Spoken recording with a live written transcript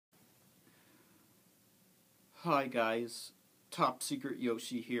Hi guys, Top Secret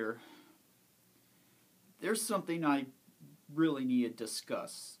Yoshi here. There's something I really need to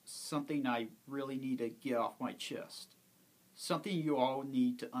discuss, something I really need to get off my chest, something you all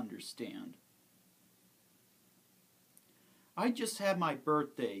need to understand. I just had my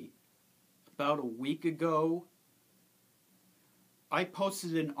birthday about a week ago. I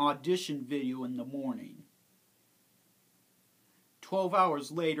posted an audition video in the morning. 12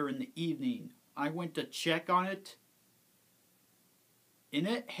 hours later in the evening, I went to check on it, and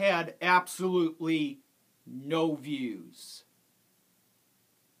it had absolutely no views.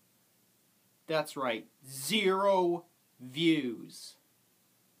 That's right, 0 views.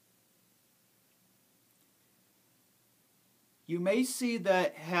 You may see that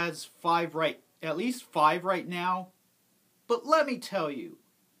it has at least 5 right now, but let me tell you,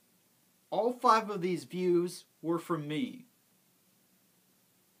 all 5 of these views were from me.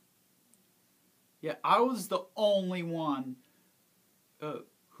 Yeah, I was the only one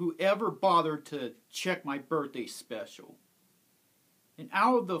who ever bothered to check my birthday special. And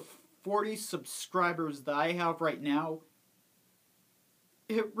out of the 40 subscribers that I have right now,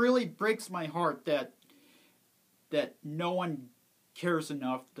 it really breaks my heart that no one cares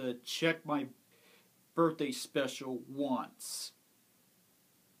enough to check my birthday special once.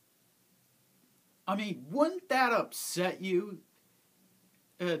 I mean, wouldn't that upset you?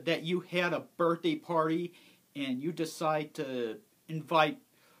 That you had a birthday party and you decide to invite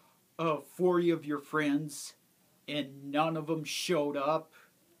 40 of your friends and none of them showed up?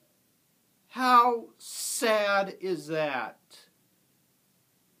 How sad is that?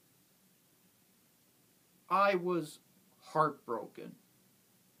 I was heartbroken.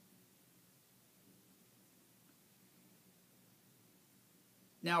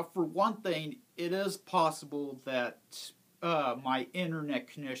 Now, for one thing, it is possible that my internet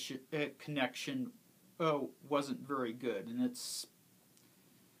connection wasn't very good, and it's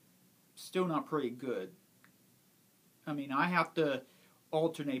still not pretty good. I mean, I have to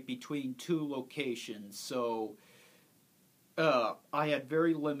alternate between 2 locations, so I had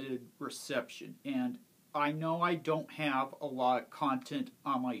very limited reception, and I know I don't have a lot of content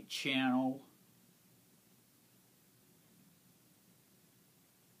on my channel.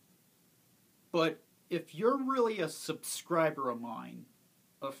 But if you're really a subscriber of mine,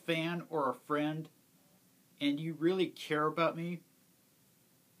 a fan or a friend, and you really care about me,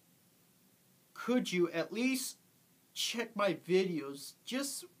 could you at least check my videos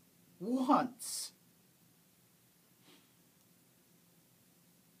just once?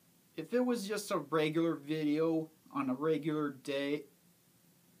 If it was just a regular video on a regular day,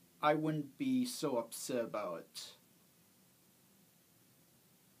 I wouldn't be so upset about it.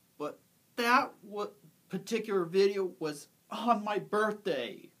 But that particular video was on my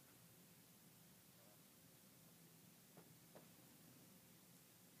birthday.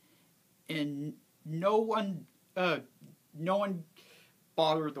 And no one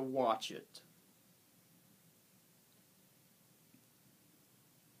bothered to watch it.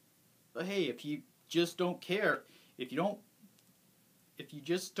 But hey, if you just don't care, if you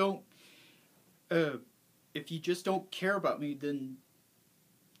just don't care about me, then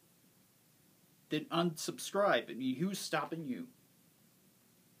unsubscribe. I mean, who's stopping you?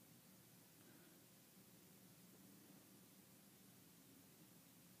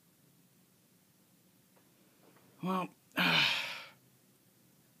 Well,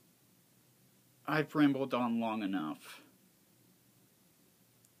 I've rambled on long enough.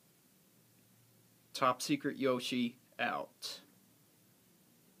 Top Secret Yoshi out.